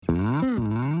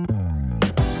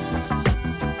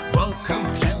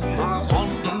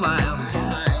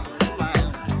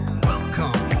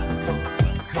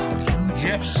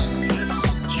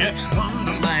Jeff's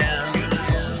Wonderland.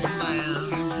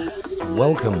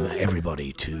 Welcome,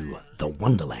 everybody, to The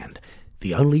Wonderland,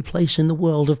 the only place in the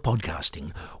world of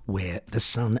podcasting where the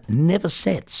sun never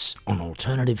sets on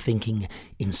alternative thinking,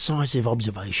 incisive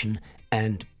observation,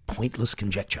 and pointless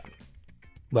conjecture.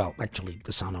 Well, actually,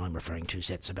 the sun I'm referring to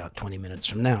sets about 20 minutes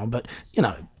from now, but,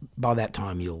 by that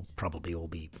time you'll probably all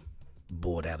be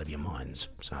bored out of your minds.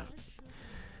 So,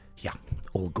 yeah,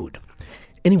 all good.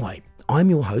 Anyway, I'm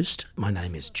your host. My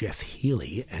name is Jeff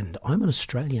Healy, and I'm an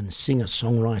Australian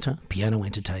singer-songwriter, piano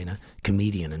entertainer,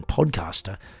 comedian and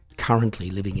podcaster, currently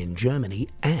living in Germany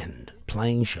and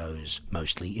playing shows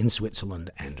mostly in Switzerland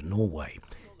and Norway.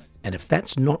 And if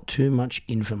that's not too much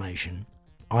information,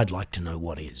 I'd like to know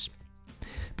what is.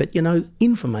 But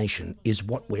information is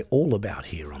what we're all about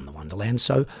here on The Wonderland,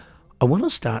 so I want to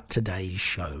start today's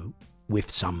show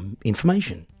with some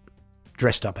information,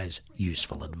 dressed up as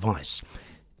useful advice.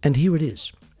 And here it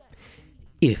is.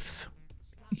 If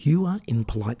you are in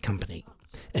polite company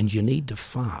and you need to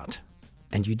fart,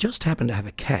 and you just happen to have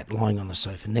a cat lying on the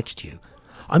sofa next to you,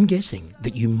 I'm guessing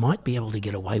that you might be able to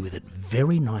get away with it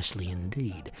very nicely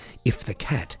indeed if the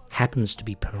cat happens to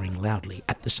be purring loudly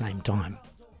at the same time.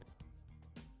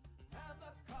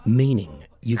 Meaning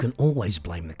you can always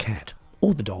blame the cat,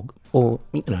 or the dog, or,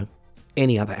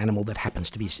 any other animal that happens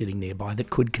to be sitting nearby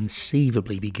that could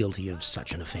conceivably be guilty of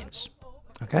such an offence.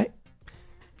 Okay?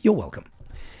 You're welcome.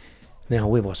 Now,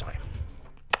 where was I?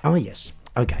 Oh, yes.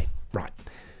 Okay, right.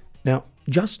 Now,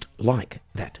 just like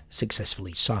that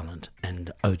successfully silent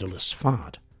and odourless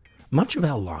fart, much of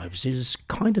our lives is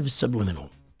kind of subliminal.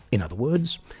 In other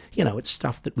words, it's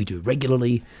stuff that we do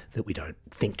regularly that we don't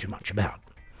think too much about.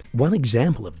 One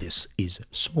example of this is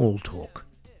small talk,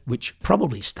 which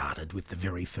probably started with the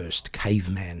very first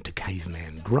caveman to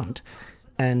caveman grunt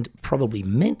and probably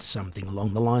meant something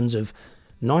along the lines of,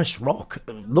 "Nice rock,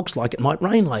 looks like it might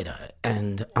rain later,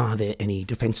 and are there any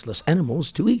defenceless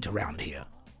animals to eat around here?"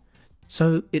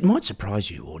 So it might surprise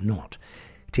you or not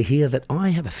to hear that I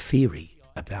have a theory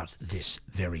about this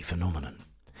very phenomenon.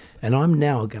 And I'm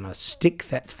now going to stick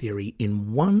that theory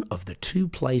in one of the two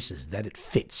places that it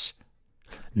fits,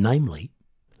 namely,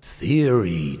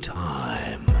 theory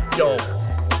time. Yo,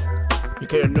 you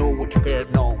can't know what you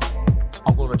can't know.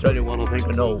 I'm gonna tell you what I think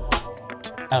I know.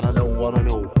 And I know what I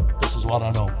know. This is what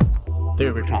I know.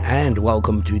 Theory time. And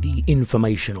welcome to the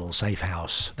informational safe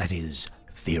house that is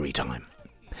theory time.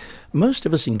 Most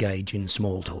of us engage in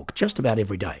small talk just about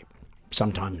every day,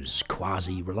 sometimes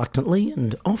quasi-reluctantly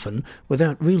and often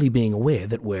without really being aware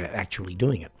that we're actually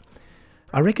doing it.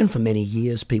 I reckon for many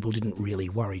years people didn't really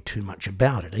worry too much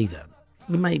about it either.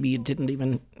 Maybe it didn't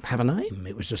even have a name,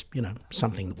 it was just,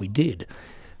 something that we did.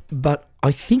 But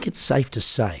I think it's safe to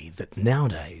say that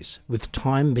nowadays, with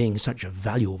time being such a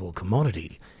valuable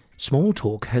commodity, small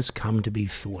talk has come to be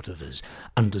thought of as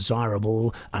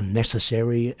undesirable,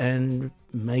 unnecessary, and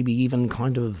maybe even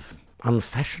kind of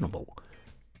unfashionable.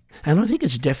 And I think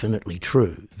it's definitely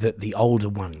true that the older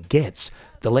one gets,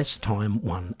 the less time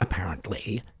one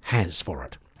apparently has for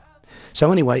it.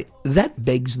 So anyway, that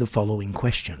begs the following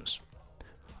questions.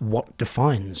 What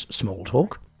defines small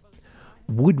talk?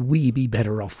 Would we be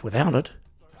better off without it?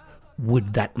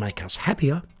 Would that make us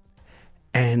happier?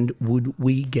 And would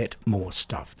we get more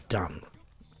stuff done?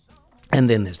 And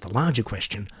then there's the larger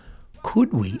question,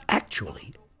 could we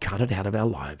actually cut it out of our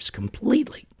lives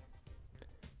completely?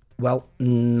 Well,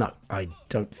 no, I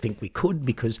don't think we could,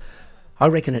 because I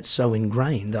reckon it's so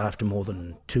ingrained after more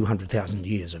than 200,000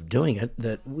 years of doing it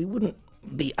that we wouldn't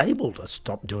be able to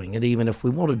stop doing it even if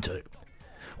we wanted to.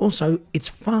 Also, it's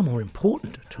far more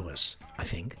important to us, I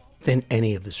think, than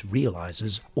any of us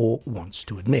realises or wants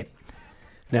to admit.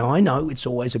 Now, I know it's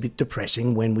always a bit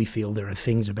depressing when we feel there are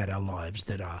things about our lives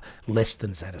that are less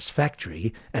than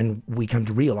satisfactory and we come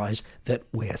to realise that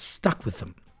we're stuck with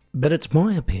them. But it's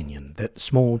my opinion that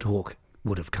small talk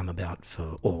would have come about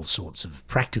for all sorts of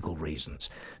practical reasons,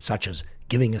 such as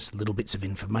giving us little bits of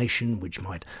information which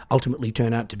might ultimately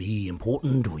turn out to be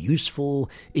important or useful,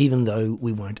 even though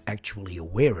we weren't actually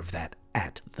aware of that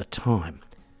at the time.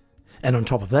 And on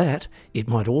top of that, it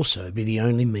might also be the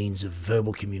only means of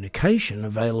verbal communication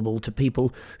available to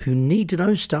people who need to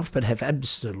know stuff but have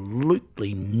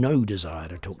absolutely no desire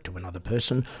to talk to another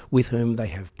person with whom they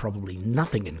have probably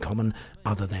nothing in common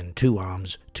other than 2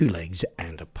 arms, 2 legs,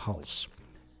 and a pulse.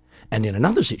 And in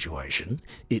another situation,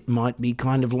 it might be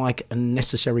kind of like a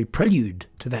necessary prelude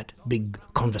to that big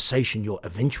conversation you're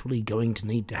eventually going to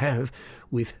need to have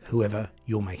with whoever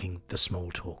you're making the small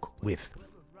talk with.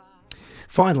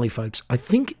 Finally, folks, I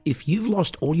think if you've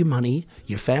lost all your money,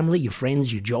 your family, your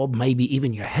friends, your job, maybe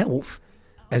even your health,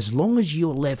 as long as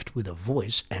you're left with a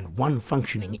voice and one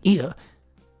functioning ear,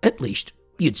 at least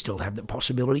you'd still have the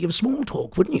possibility of small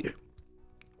talk, wouldn't you?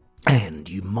 And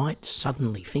you might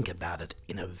suddenly think about it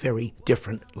in a very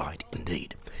different light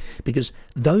indeed, because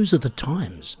those are the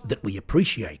times that we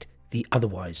appreciate the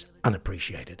otherwise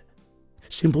unappreciated.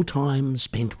 Simple time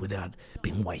spent without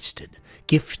being wasted.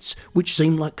 Gifts which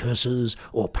seem like curses,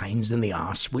 or pains in the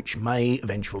arse which may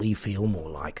eventually feel more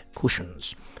like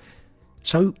cushions.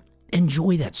 So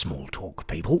enjoy that small talk,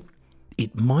 people.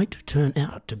 It might turn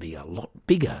out to be a lot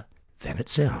bigger than it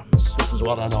sounds. This is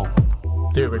what I know.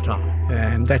 Theory time.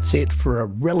 And that's it for a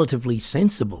relatively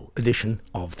sensible edition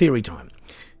of Theory Time.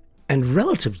 And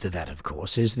relative to that, of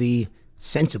course, is the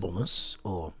sensibleness,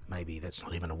 or maybe that's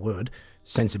not even a word,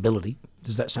 sensibility.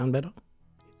 Does that sound better?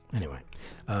 Anyway,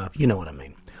 you know what I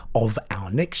mean. Of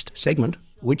our next segment,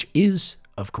 which is,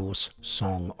 of course,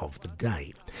 Song of the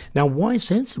Day. Now, why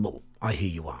sensible, I hear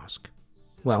you ask?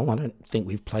 Well, I don't think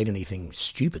we've played anything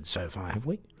stupid so far, have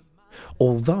we?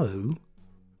 Although...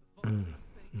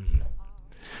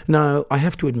 No, I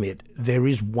have to admit, there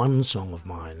is one song of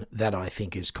mine that I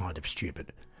think is kind of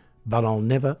stupid, but I'll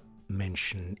never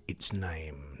mention its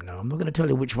name. No, I'm not going to tell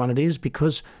you which one it is,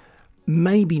 because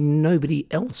maybe nobody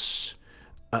else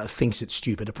thinks it's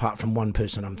stupid apart from one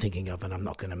person I'm thinking of, and I'm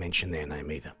not going to mention their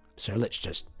name either. So let's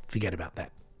just forget about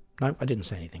that. No, I didn't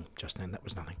say anything just then. That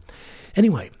was nothing.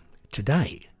 Anyway,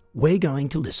 today we're going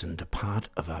to listen to part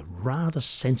of a rather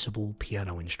sensible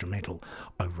piano instrumental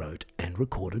I wrote and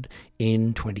recorded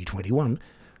in 2021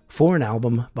 for an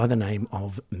album by the name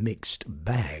of Mixed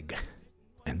Bag.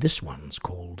 And this one's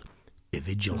called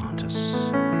Vigilantis.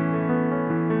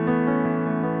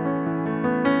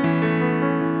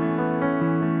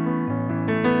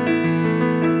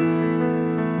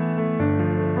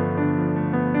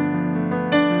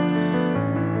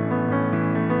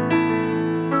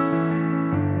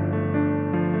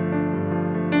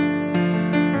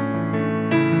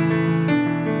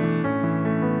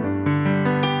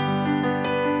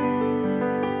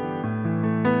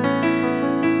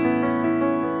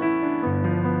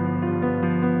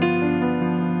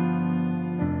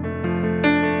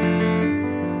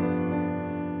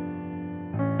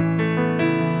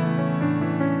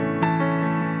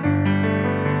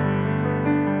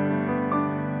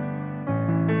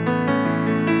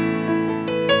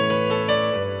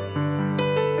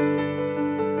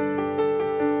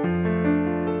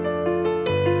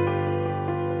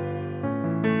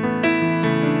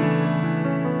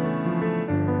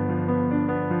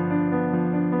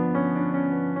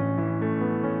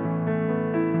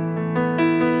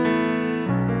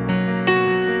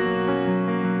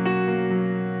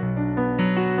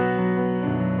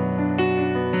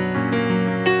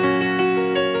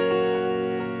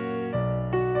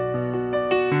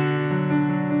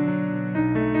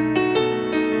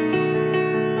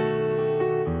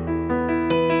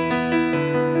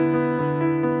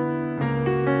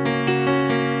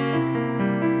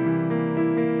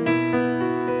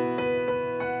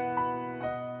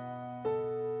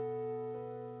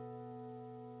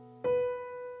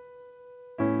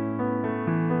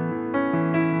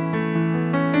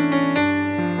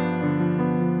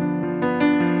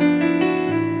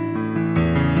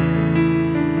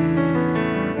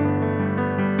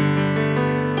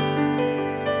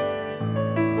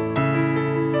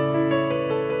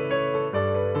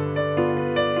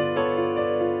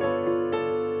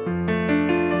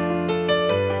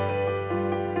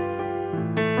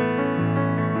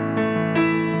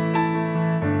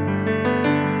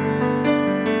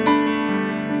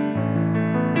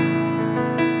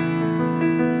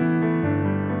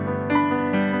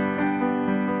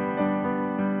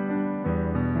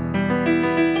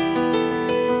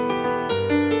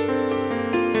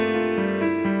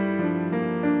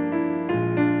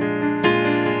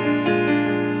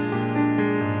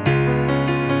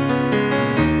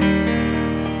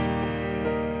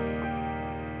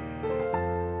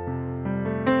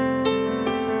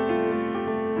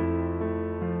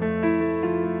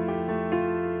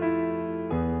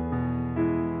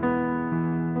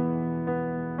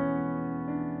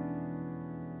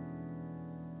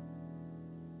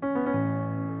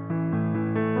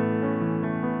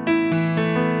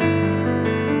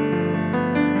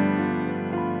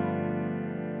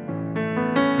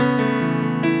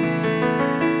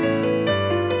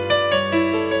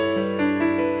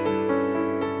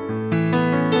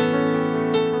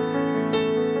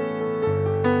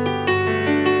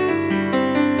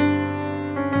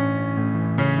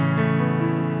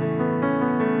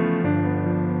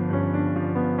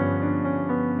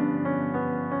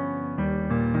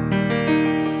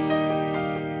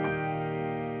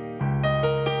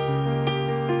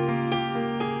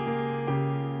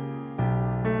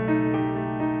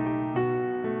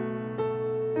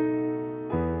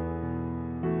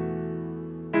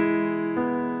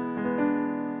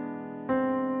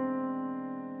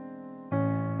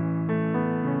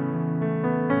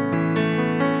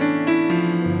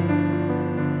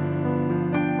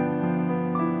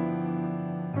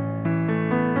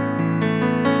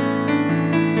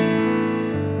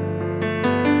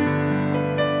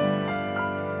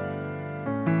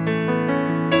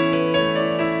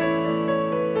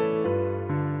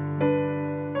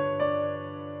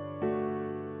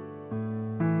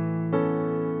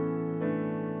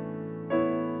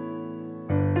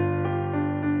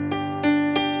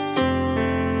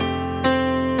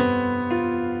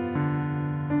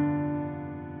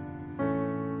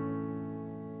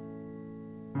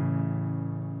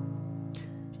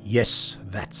 Yes,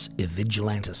 that's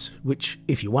Vigilantis, which,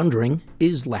 if you're wondering,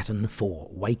 is Latin for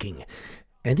waking.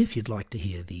 And if you'd like to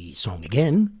hear the song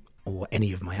again, or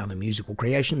any of my other musical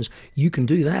creations, you can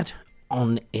do that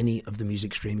on any of the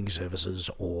music streaming services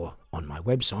or on my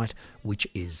website, which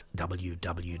is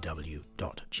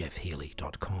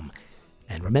www.jeffhealy.com.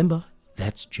 And remember,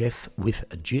 that's Jeff with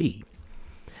a G.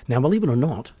 Now, believe it or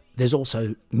not, there's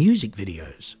also music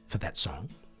videos for that song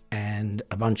and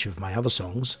a bunch of my other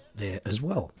songs there as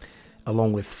well,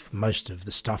 along with most of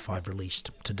the stuff I've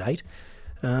released to date.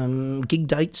 Gig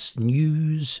dates,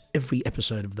 news, every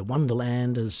episode of The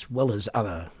Wonderland, as well as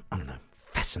other,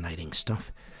 fascinating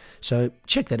stuff. So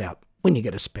check that out when you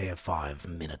get a spare 5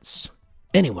 minutes.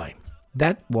 Anyway,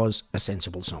 that was a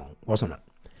sensible song, wasn't it?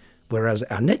 Whereas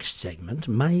our next segment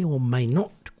may or may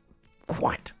not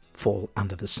quite fall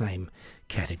under the same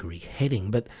category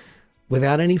heading. But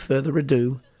without any further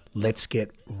ado, let's get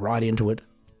right into it.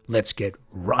 Let's get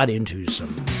right into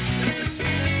some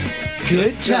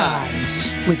Good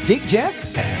Times with Big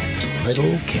Jeff and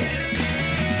Little Kev.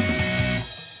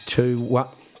 2, 1,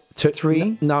 2,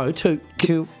 3. No, 2.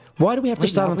 2. Why do we have to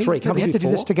start on 3? Can't we have to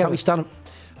do this together? Can't we start on...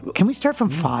 Can we start from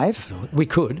 5? We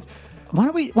could. Why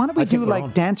don't we do like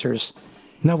on. dancers?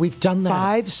 No, we've done that.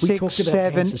 5, we 6, talked about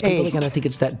 7, dances. People 8. are going to think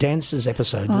it's that dancers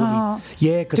episode.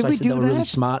 Yeah, because Did I we said they do were really that?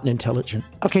 smart and intelligent.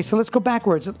 Okay, so let's go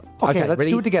backwards. Okay, let's ready?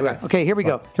 do it together. Right. Okay, here we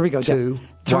go. Here we go, Jeff. 2,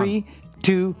 3,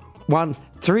 2, 1.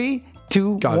 3,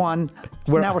 2, Go. 1.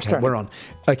 Now we're starting. We're on.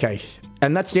 Okay.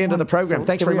 And that's the end of the program. So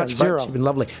Thanks here very we much, are, folks. 0. You've been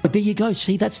lovely. But there you go.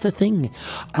 See, that's the thing.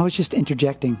 I was just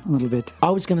interjecting a little bit. I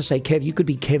was going to say, Kev, you could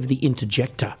be Kev the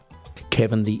Interjector.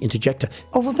 Kevin the Interjector.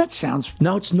 Oh, well, that sounds...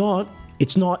 No, it's not.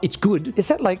 It's not. It's good. Is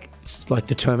that like... It's like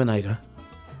the Terminator.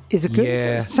 Is it good?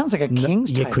 Yeah. It sounds like a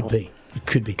king's Yeah, title. it could be. It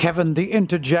could be. Kevin the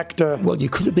Interjector. Well, you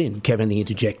could have been Kevin the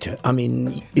Interjector. I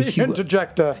mean, The if you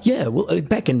Interjector. Yeah, well,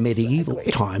 back in medieval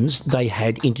times, they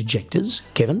had interjectors,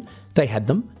 Kevin. They had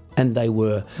them, and they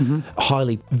were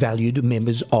highly valued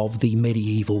members of the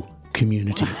medieval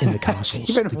community in the castles.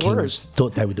 even the worse. kings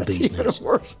thought they were the bee's Even knees.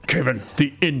 worse. Kevin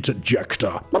the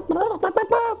Interjector.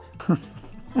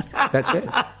 That's it.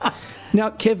 Now,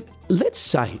 Kev, let's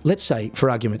say, for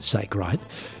argument's sake, right,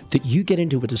 that you get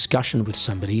into a discussion with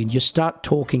somebody and you start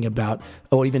talking about,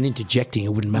 or even interjecting,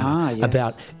 it wouldn't matter, yes.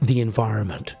 about the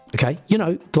environment, okay? You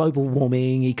know, global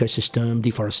warming, ecosystem,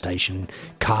 deforestation,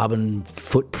 carbon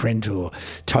footprint or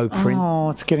toe print, Oh,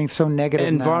 it's getting so negative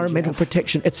environmental now, Jeff.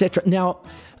 protection, etc. Now,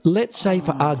 let's say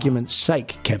for argument's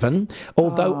sake, Kevin,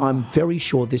 although I'm very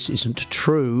sure this isn't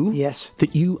true, Yes.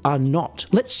 that you are not,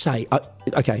 let's say,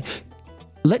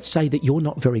 let's say that you're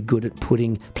not very good at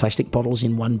putting plastic bottles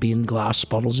in one bin, glass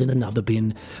bottles in another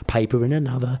bin, paper in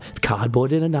another,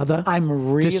 cardboard in another, I'm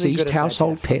really good deceased at that,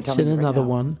 household Jeff. I'm pets telling in you right another now.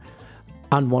 one,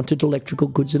 unwanted electrical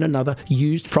goods in another,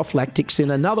 used prophylactics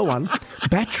in another one,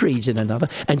 batteries in another,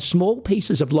 and small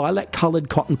pieces of lilac-coloured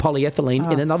cotton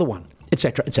polyethylene in another one,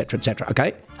 etc., etc., etc.,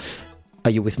 okay? Are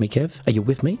you with me, Kev? Are you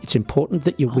with me? It's important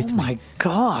that you're with Oh, me. my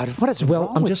God. What is Well,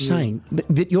 wrong I'm with just you? saying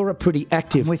that you're a pretty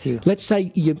active... I'm with you. Let's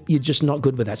say you're just not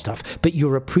good with that stuff, but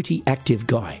you're a pretty active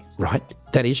guy, right?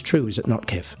 That is true, is it not,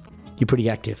 Kev? You're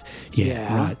pretty active.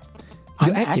 Yeah. Right.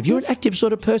 You're I'm active. You're an active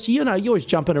sort of person. You know, you're always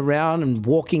jumping around and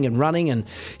walking and running and,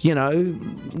 you know,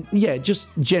 just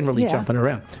generally Yeah. jumping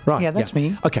around. Right. Yeah, that's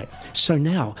me. Okay. So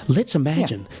now let's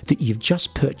imagine that you've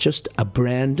just purchased a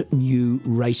brand new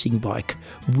racing bike,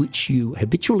 which you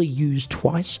habitually use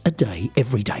twice a day,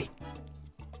 every day.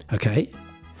 Okay.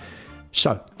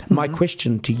 So my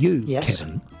question to you, Yes.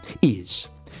 Kevin, is,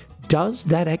 does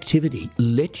that activity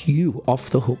let you off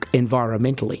the hook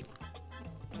environmentally?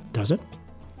 Does it?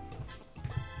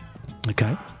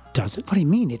 Okay. Does it? What do you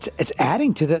mean? It's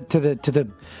adding to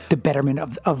the betterment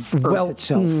of Earth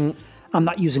itself. I'm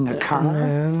not using a car.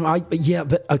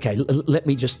 But okay, let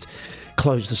me just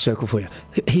close the circle for you.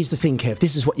 Here's the thing, Kev.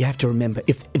 This is what you have to remember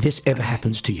if this ever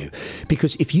happens to you.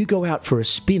 Because if you go out for a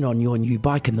spin on your new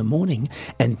bike in the morning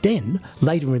and then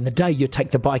later in the day you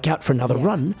take the bike out for another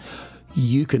run,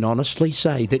 you can honestly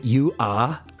say that you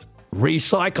are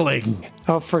recycling.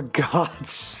 Oh, for God's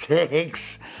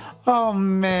sakes. Oh,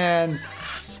 man.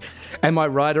 Am I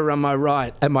right or am I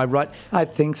right? Am I right? I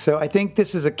think so. I think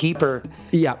this is a keeper.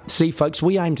 Yeah. See, folks,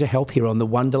 we aim to help here on the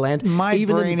Wonderland. My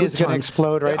Even in brain good is gonna times,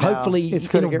 explode right now. Hopefully, It's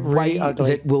gonna in a get really way ugly.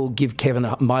 that will give Kevin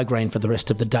a migraine for the rest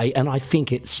of the day. And I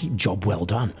think it's job well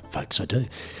done, folks. I do.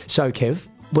 So, Kev,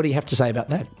 what do you have to say about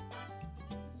that?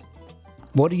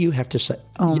 What do you have to say?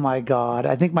 Oh, my God.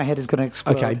 I think my head is going to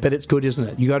explode. Okay, but it's good, isn't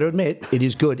it? You got to admit, it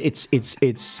is good. It's.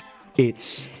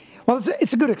 Well,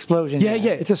 it's a good explosion. Yeah.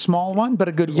 It's a small one, but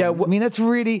a good one. Yeah, I mean, that's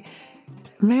really...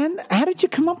 Man, how did you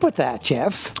come up with that,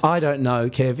 Jeff? I don't know,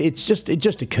 Kev. It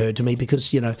just occurred to me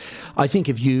because, I think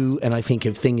of you and I think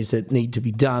of things that need to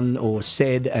be done or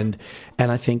said, and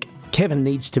I think Kevin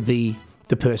needs to be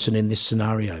the person in this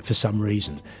scenario for some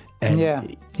reason. And, Yeah,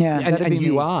 and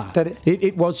you are.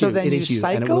 It was so you. then It you is you,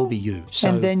 cycle, and it will be you. So,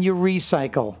 and then you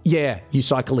recycle. yeah, you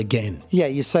cycle again. Yeah,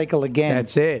 you cycle again.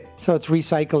 That's it. So it's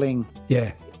recycling.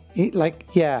 Yeah,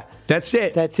 That's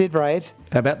it, right?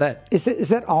 How about that? Is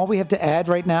that all we have to add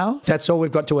right now? That's all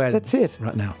we've got to add. That's it.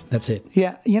 right now. That's it.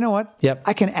 Yeah, you know what? Yep.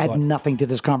 I can add nothing to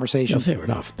this conversation. Oh, fair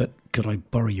enough. But could I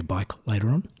borrow your bike later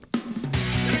on?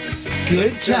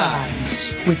 Good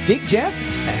times with Big Jeff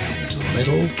And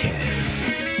Little Kev.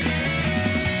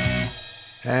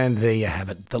 And there you have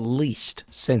it, the least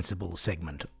sensible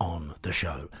segment on the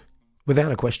show,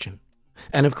 without a question.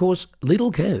 And of course,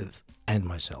 Little Kev and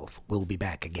myself will be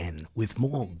back again with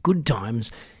more good times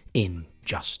in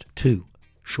just 2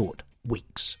 short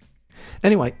weeks.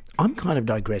 Anyway, I'm kind of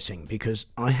digressing because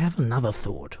I have another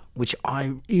thought which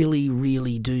I really,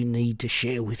 really do need to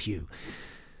share with you.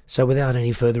 So without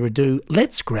any further ado,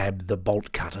 let's grab the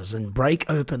bolt cutters and break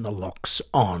open the locks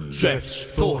on Jeff's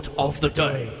thought of the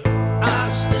day. I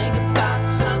was thinking about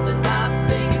something, I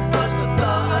think it was the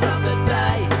thought of the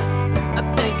day.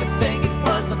 I think it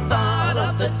was the thought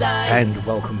of the day. And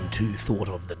welcome to Thought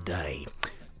of the Day.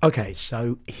 Okay,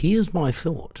 so here's my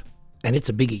thought, and it's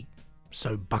a biggie,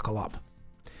 so buckle up.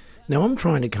 Now, I'm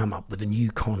trying to come up with a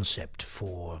new concept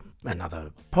for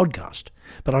another podcast,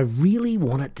 but I really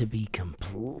want it to be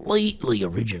completely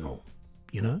original,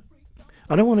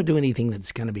 I don't want to do anything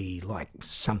that's going to be like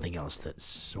something else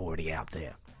that's already out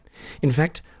there. In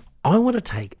fact, I want to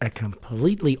take a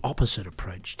completely opposite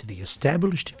approach to the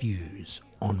established views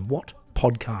on what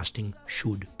podcasting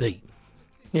should be.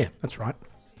 Yeah, that's right.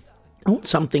 I want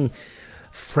something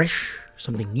fresh,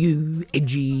 something new,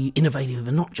 edgy, innovative,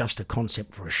 and not just a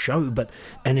concept for a show, but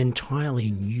an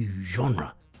entirely new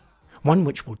genre. One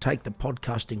which will take the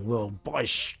podcasting world by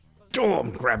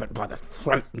storm, grab it by the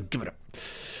throat and give it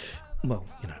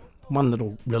one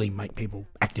that'll really make people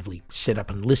actively sit up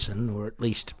and listen, or at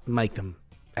least make them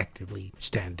actively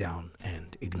stand down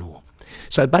and ignore.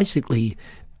 So basically,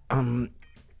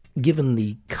 given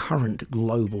the current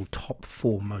global top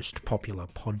 4 most popular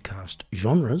podcast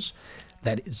genres,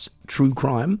 that is true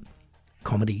crime,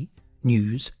 comedy,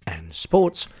 news, and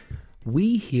sports,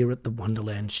 we here at the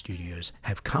Wonderland Studios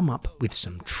have come up with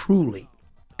some truly,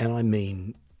 and I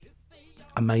mean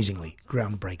amazingly,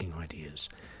 groundbreaking ideas.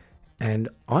 And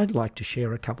I'd like to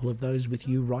share a couple of those with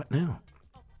you right now.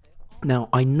 Now,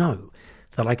 I know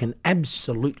that I can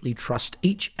absolutely trust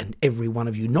each and every one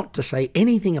of you not to say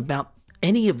anything about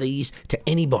any of these to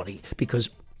anybody because,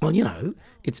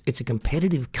 it's a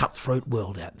competitive, cutthroat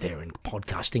world out there in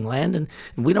podcasting land, and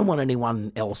we don't want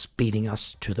anyone else beating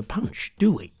us to the punch,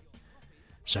 do we?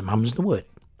 So mum's the word,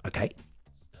 okay?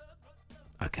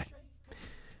 Okay.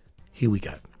 Here we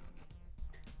go.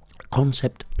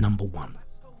 Concept number 1.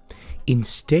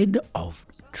 Instead of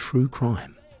true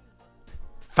crime,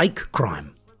 fake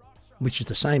crime, which is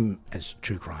the same as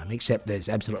true crime, except there's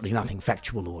absolutely nothing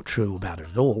factual or true about it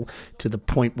at all, to the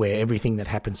point where everything that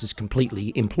happens is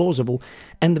completely implausible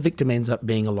and the victim ends up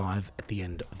being alive at the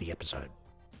end of the episode.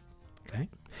 Okay?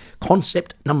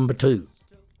 Concept number 2.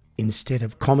 Instead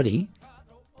of comedy,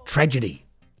 tragedy,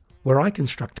 where I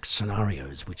construct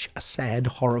scenarios which are sad,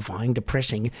 horrifying,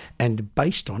 depressing, and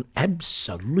based on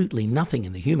absolutely nothing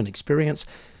in the human experience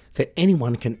that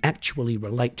anyone can actually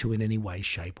relate to in any way,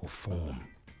 shape, or form.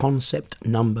 Concept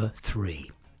number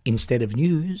 3. Instead of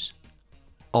news,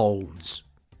 olds.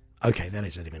 Okay, that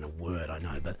isn't even a word, I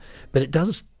know, but it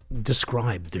does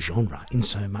describe the genre in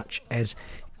so much as,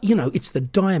 it's the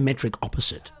diametric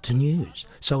opposite to news.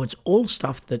 So it's all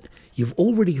stuff that you've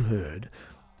already heard,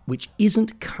 which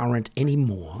isn't current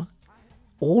anymore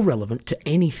or relevant to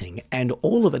anything, and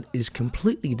all of it is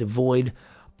completely devoid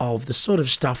of the sort of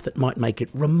stuff that might make it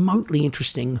remotely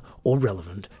interesting or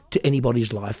relevant to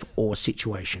anybody's life or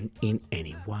situation in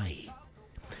any way.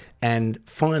 And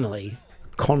finally,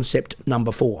 concept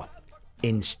number 4.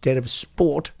 Instead of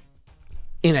sport,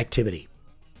 inactivity.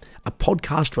 A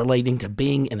podcast relating to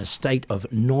being in a state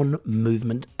of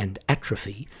non-movement and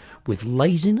atrophy with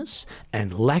laziness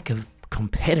and lack of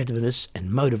competitiveness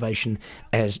and motivation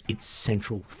as its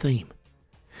central theme.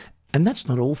 And that's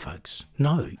not all, folks.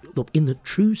 No, look, in the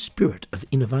true spirit of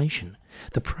innovation,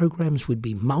 the programs would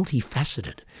be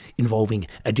multifaceted, involving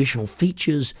additional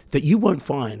features that you won't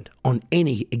find on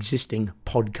any existing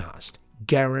podcast.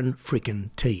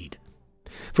 Guaranteed.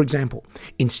 For example,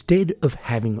 instead of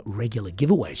having regular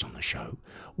giveaways on the show,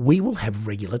 we will have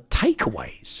regular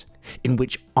takeaways. in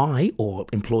which I or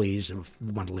employees of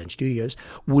Wonderland Studios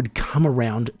would come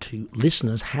around to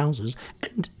listeners' houses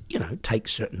and, take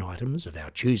certain items of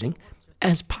our choosing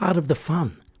as part of the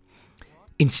fun.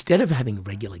 Instead of having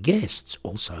regular guests,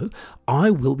 also, I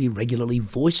will be regularly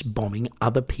voice bombing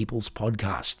other people's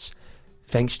podcasts.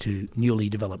 Thanks to newly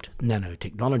developed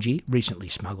nanotechnology recently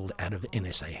smuggled out of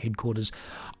NSA headquarters,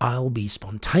 I'll be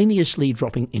spontaneously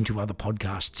dropping into other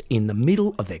podcasts in the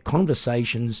middle of their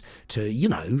conversations to,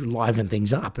 liven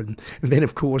things up and then,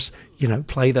 of course,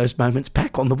 play those moments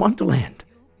back on the Wonderland.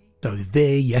 So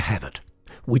there you have it.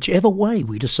 Whichever way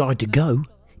we decide to go,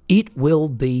 it will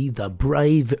be the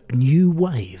brave new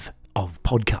wave of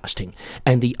podcasting.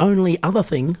 And the only other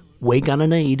thing we're going to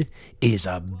need is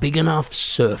a big enough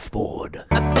surfboard.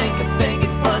 I think it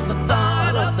was the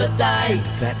thought of the day. And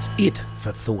that's it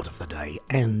for Thought of the Day.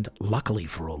 And luckily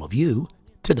for all of you,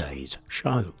 today's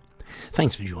show.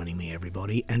 Thanks for joining me,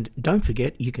 everybody. And don't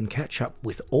forget, you can catch up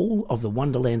with all of the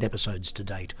Wonderland episodes to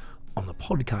date on the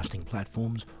podcasting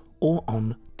platforms or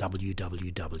on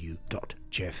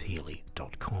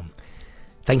www.jeffhealy.com.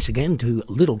 Thanks again to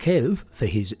Little Kev for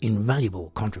his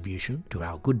invaluable contribution to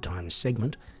our Good Times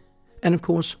segment. And of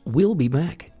course, we'll be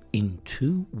back in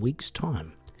 2 weeks'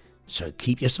 time. So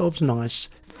keep yourselves nice,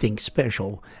 think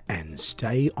special, and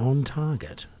stay on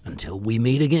target until we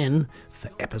meet again for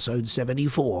episode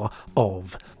 74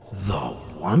 of The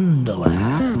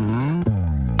Wonderland.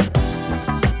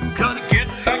 Gotta get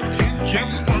back to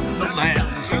Jeff's Wonderland.